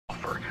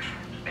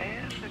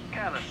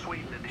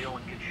sweeten the deal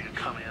and get you to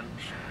come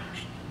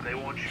in. They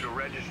want you to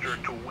register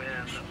to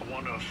win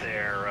one of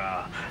their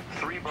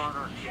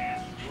 3-burner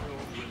gas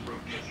grills with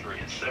rotisserie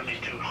at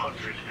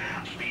 7,200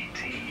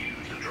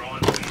 BTU. The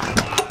drawing will be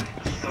July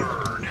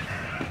 3rd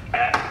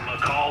at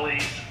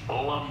McCauley's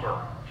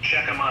Lumber.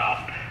 Check them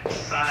out.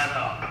 Sign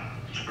up.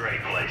 It's a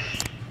great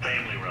place.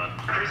 Family run.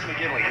 Chris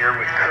McGinley here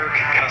with Kirk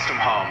Custom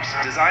Homes,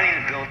 designing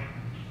and building.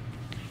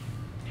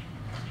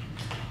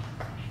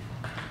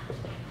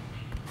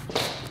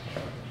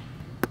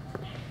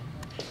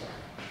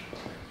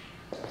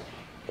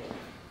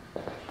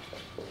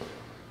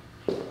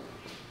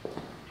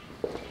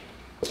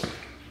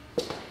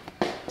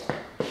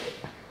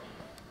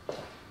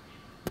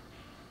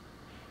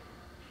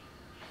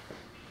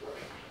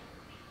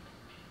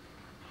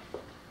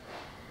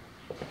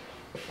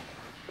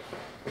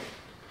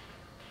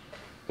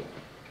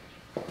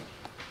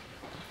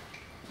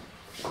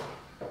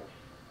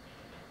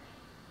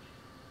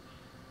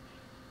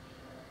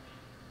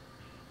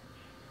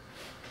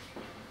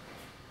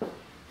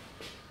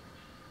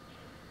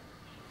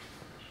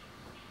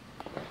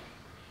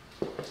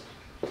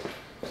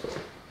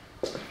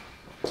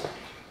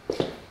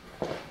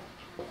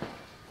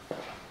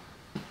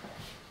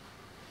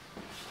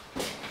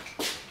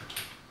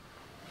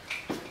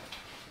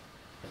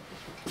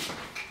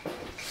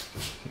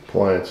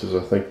 Appliances,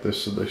 I think they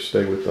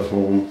stay with the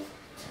home.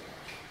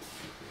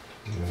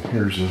 And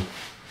here's a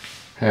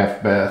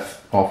half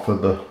bath off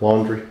of the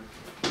laundry.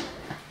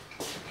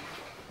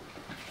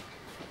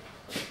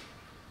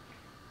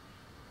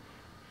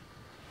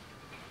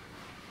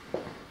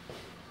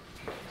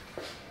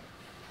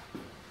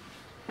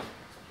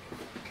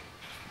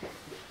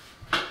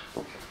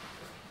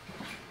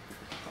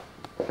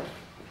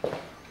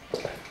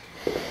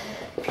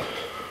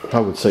 I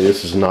would say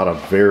this is not a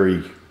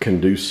very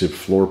conducive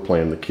floor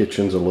plan. The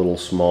kitchen's a little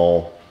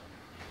small.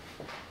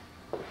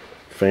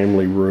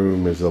 Family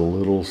room is a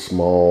little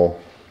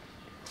small.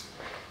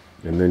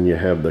 And then you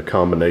have the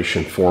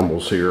combination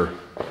formals here.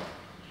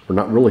 Or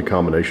not really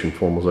combination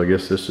formals. I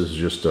guess this is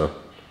just a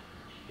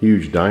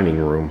huge dining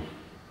room.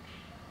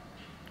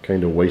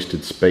 Kind of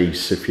wasted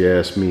space if you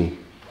ask me.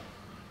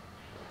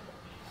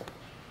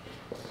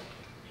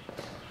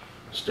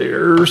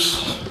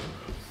 Stairs.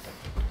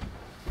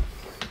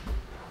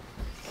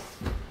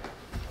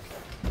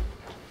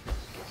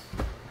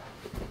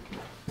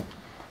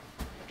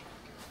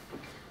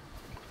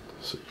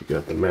 So you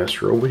got the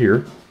master over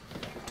here.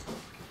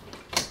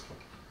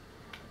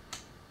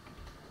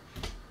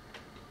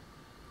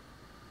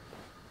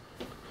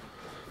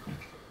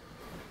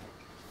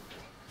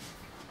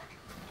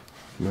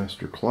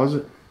 Master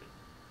closet.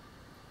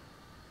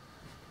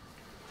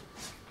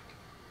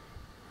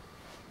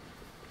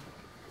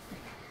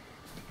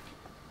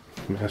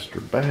 Master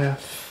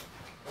bath.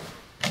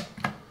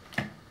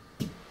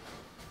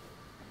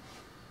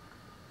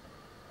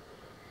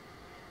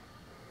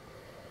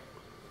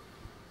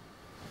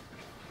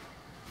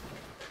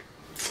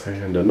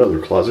 And another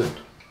closet.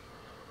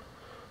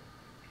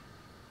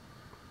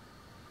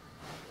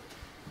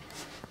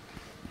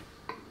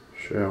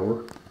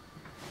 Shower.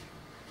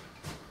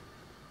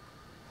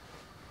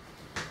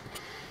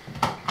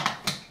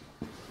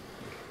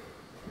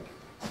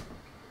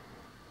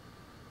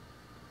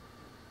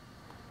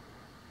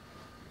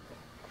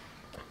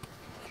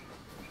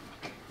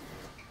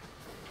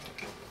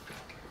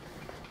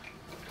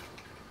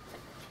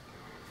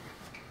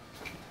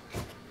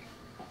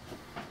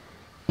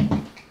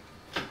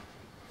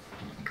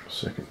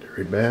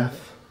 Secondary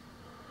bath.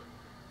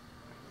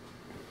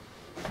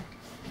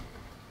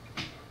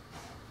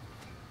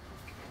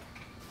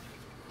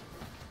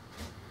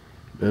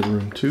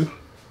 Bedroom 2.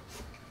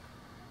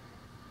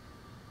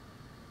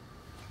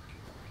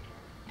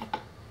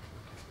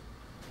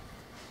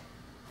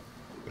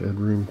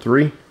 Bedroom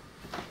 3.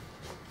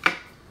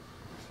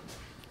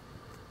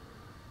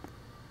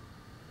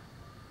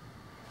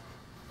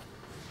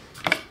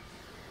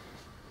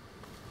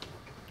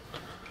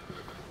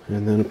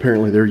 And then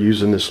apparently they're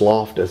using this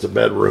loft as a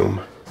bedroom.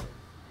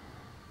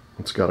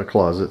 It's got a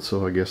closet,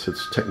 so I guess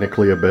it's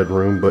technically a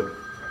bedroom, but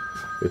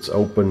it's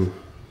open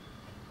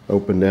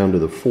down to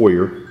the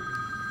foyer.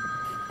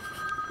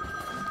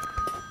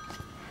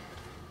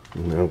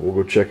 And now we'll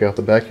go check out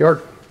the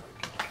backyard.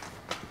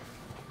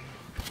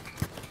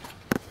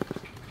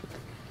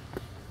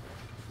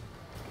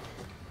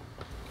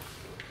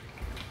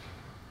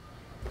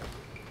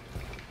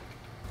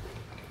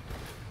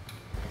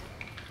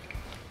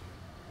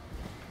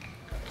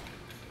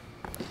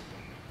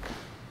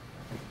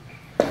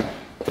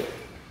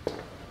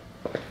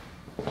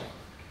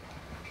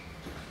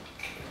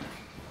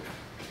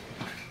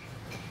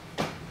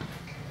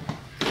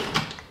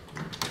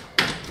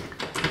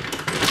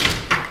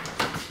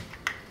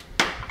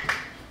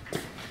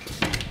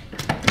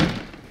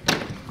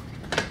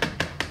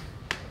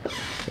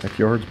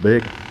 Backyard's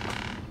big,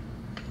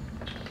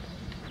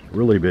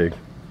 really big.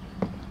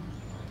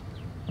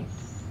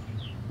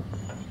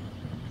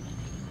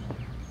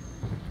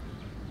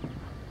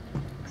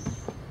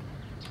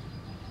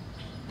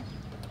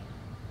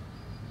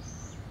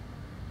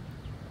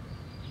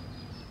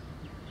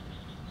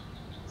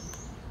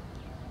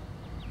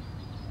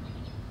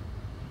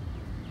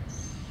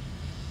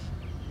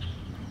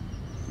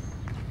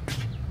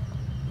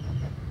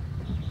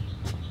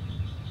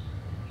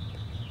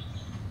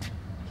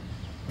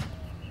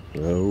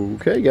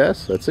 Okay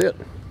guys, that's it.